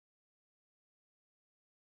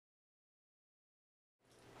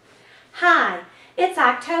Hi, it's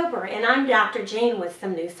October and I'm Dr. Jean with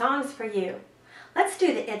some new songs for you. Let's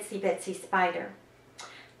do the Itsy Bitsy Spider.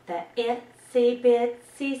 The itsy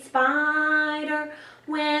bitsy spider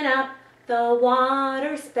went up the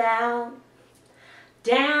water spout.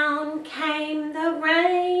 Down came the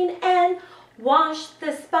rain and washed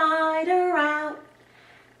the spider out.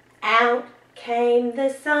 Out came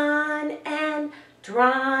the sun and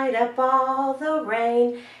dried up all the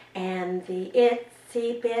rain, and the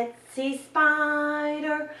itsy bitsy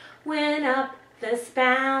spider went up the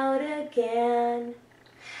spout again.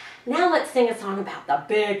 Now let's sing a song about the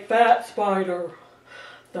big fat spider.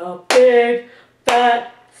 The big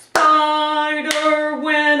fat spider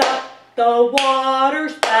went up the water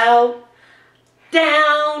spout.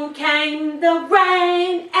 Down came the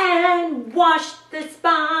rain and washed the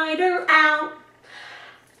spider out.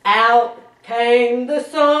 Out came the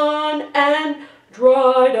sun and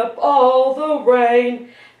dried up all the rain,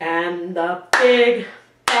 and the big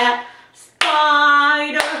fat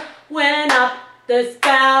spider went up the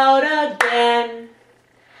spout again.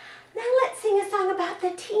 Now let's sing a song about the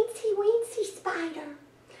teensy weensy spider.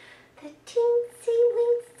 The teensy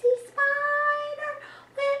weensy spider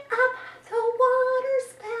went up the water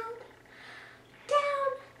spout. Down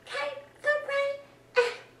came the rain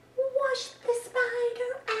and washed the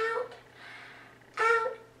spider out.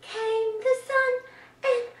 Out came the sun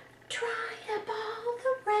and dried up all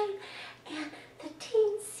the rain, and the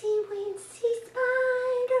teensy weensy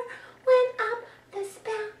spider went up the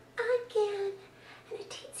spout again. And a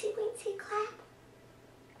teensy weensy clap.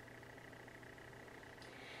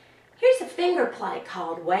 Here's a finger play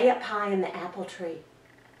called Way Up High in the Apple Tree.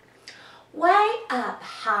 Way up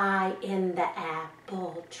high in the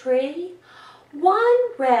apple tree,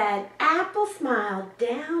 one red apple smiled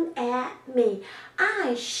down at me.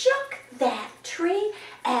 I shook that tree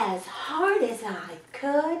as hard as I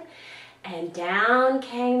could, and down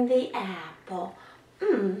came the apple.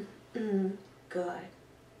 Good.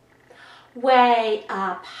 Way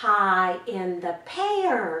up high in the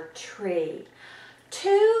pear tree,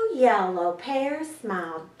 two yellow pears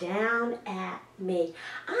smiled down at me.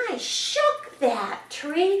 I shook that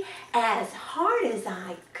tree as hard as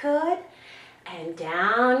I could, and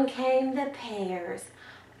down came the pears.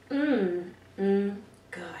 Good.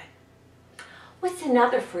 What's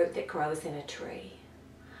another fruit that grows in a tree?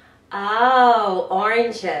 Oh,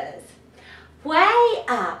 oranges. Way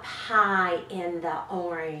up high in the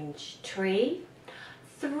orange tree,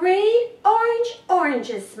 three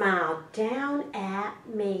oranges smiled down at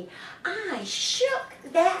me. I shook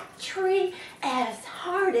that tree as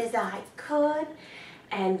hard as I could,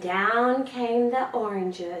 and down came the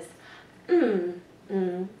oranges.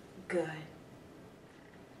 Good.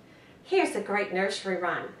 Here's a great nursery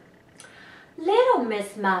rhyme. Little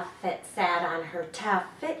Miss Muffet sat on her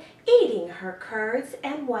tuffet, eating her curds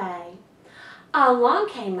and whey. Along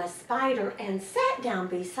came a spider and sat down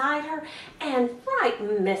beside her and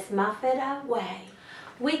frightened Miss Muffet away.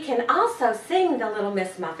 We can also sing the Little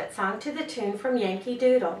Miss Muffet song to the tune from Yankee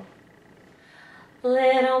Doodle.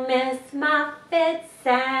 Little Miss Muffet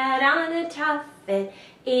sat on a tuffet,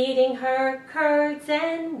 eating her curds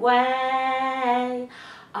and whey.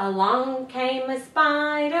 Along came a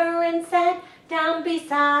spider and sat down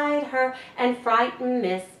beside her and frightened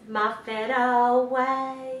Miss Muffet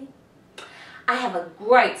away. I have a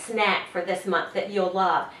great snack for this month that you'll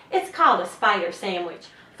love. It's called a spider sandwich.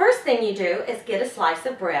 First thing you do is get a slice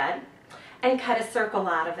of bread and cut a circle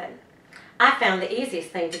out of it. I found the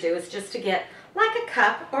easiest thing to do is just to get like a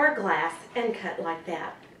cup or a glass and cut like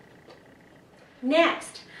that.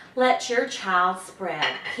 Next, let your child spread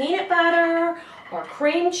peanut butter or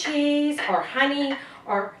cream cheese or honey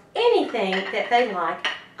or anything that they like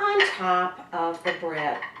on top of the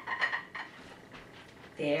bread.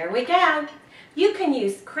 There we go. You can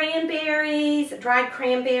use cranberries, dried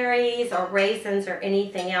cranberries, or raisins, or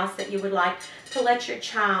anything else that you would like to let your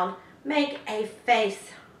child make a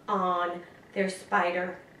face on their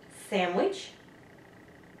spider sandwich.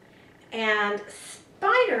 And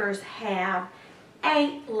spiders have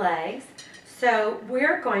 8 legs, so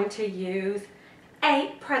we're going to use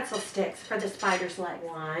 8 pretzel sticks for the spider's leg.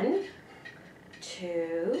 1,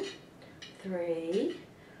 2, 3,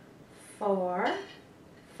 4,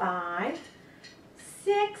 5,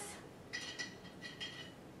 6,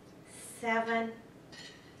 7,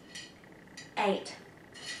 8.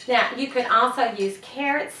 Now, you could also use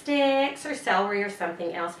carrot sticks or celery or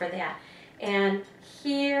something else for that. And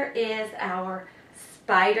here is our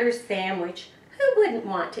spider sandwich. Who wouldn't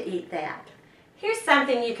want to eat that? Here's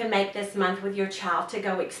something you can make this month with your child to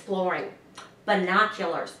go exploring.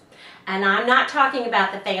 Binoculars. And I'm not talking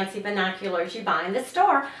about the fancy binoculars you buy in the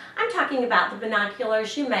store. I'm talking about the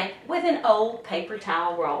binoculars you make with an old paper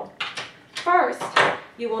towel roll. First,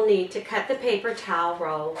 you will need to cut the paper towel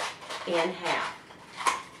roll in half.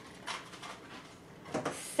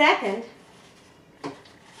 Second,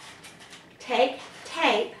 take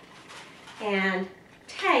tape and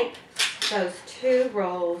tape those two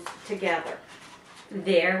rolls together.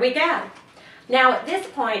 There we go. Now at this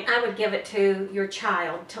point, I would give it to your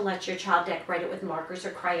child to let your child decorate it with markers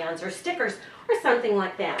or crayons or stickers or something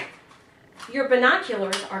like that. Your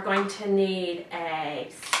binoculars are going to need a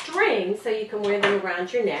string so you can wear them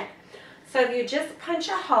around your neck. So if you just punch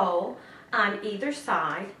a hole on either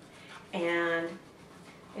side and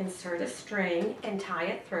insert a string and tie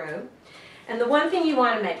it through. And the one thing you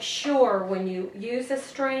want to make sure when you use a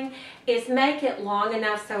string is make it long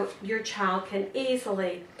enough so your child can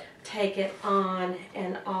easily take it on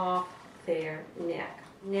and off their neck.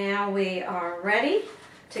 Now we are ready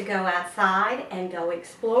to go outside and go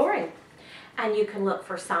exploring. And you can look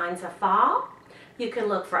for signs of fall. You can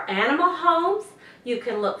look for animal homes. You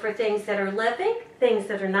can look for things that are living, things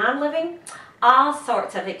that are non-living, all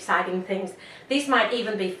sorts of exciting things. These might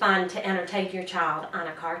even be fun to entertain your child on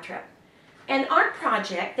a car trip. An art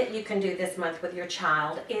project that you can do this month with your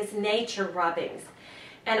child is nature rubbings.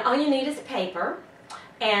 And all you need is paper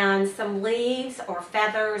and some leaves or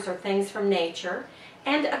feathers or things from nature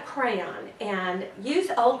and a crayon. And use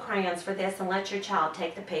old crayons for this and let your child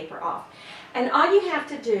take the paper off. And all you have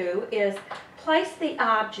to do is place the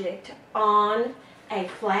object on a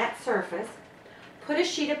flat surface, put a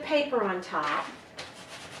sheet of paper on top,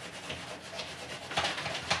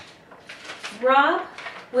 rub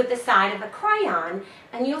with the side of a crayon,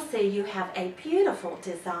 and you'll see you have a beautiful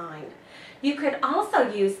design. You could also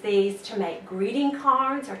use these to make greeting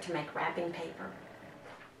cards or to make wrapping paper.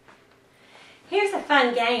 Here's a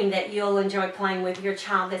fun game that you'll enjoy playing with your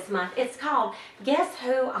child this month. It's called Guess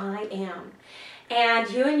Who I Am. And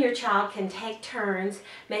you and your child can take turns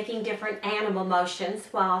making different animal motions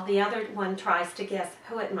while the other one tries to guess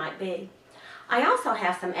who it might be. I also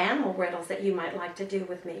have some animal riddles that you might like to do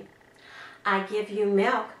with me. I give you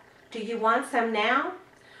milk. Do you want some now?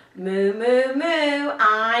 Moo, moo, moo,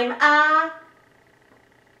 I'm a.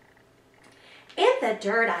 In the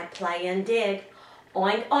dirt I play and dig.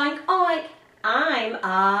 Oink, oink, oink, I'm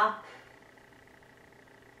a.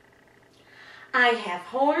 I have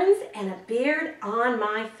horns and a beard on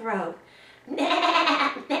my throat.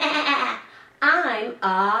 Nah, nah, I'm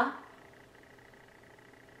a.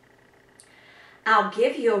 I'll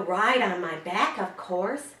give you a ride on my back, of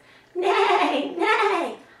course. Nay,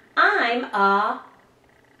 nay, I'm a.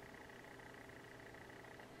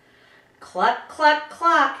 Cluck, cluck,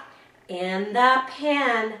 cluck, in the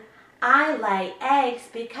pen. I lay eggs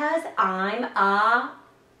because I'm a.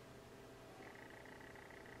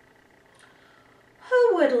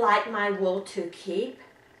 Who would like my wool to keep?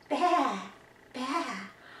 Bah, bah,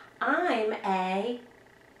 I'm a.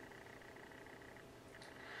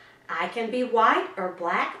 I can be white or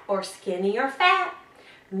black or skinny or fat.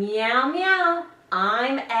 Meow, meow,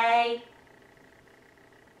 I'm a.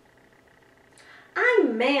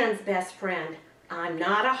 I'm man's best friend. I'm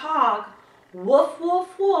not a hog. Woof, woof,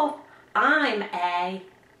 woof, I'm a.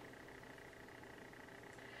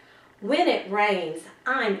 When it rains,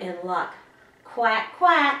 I'm in luck. Quack,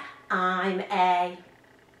 quack, I'm a.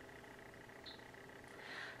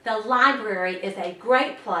 The library is a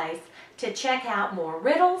great place to check out more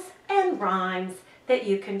riddles and rhymes that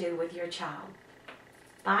you can do with your child.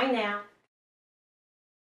 Bye now.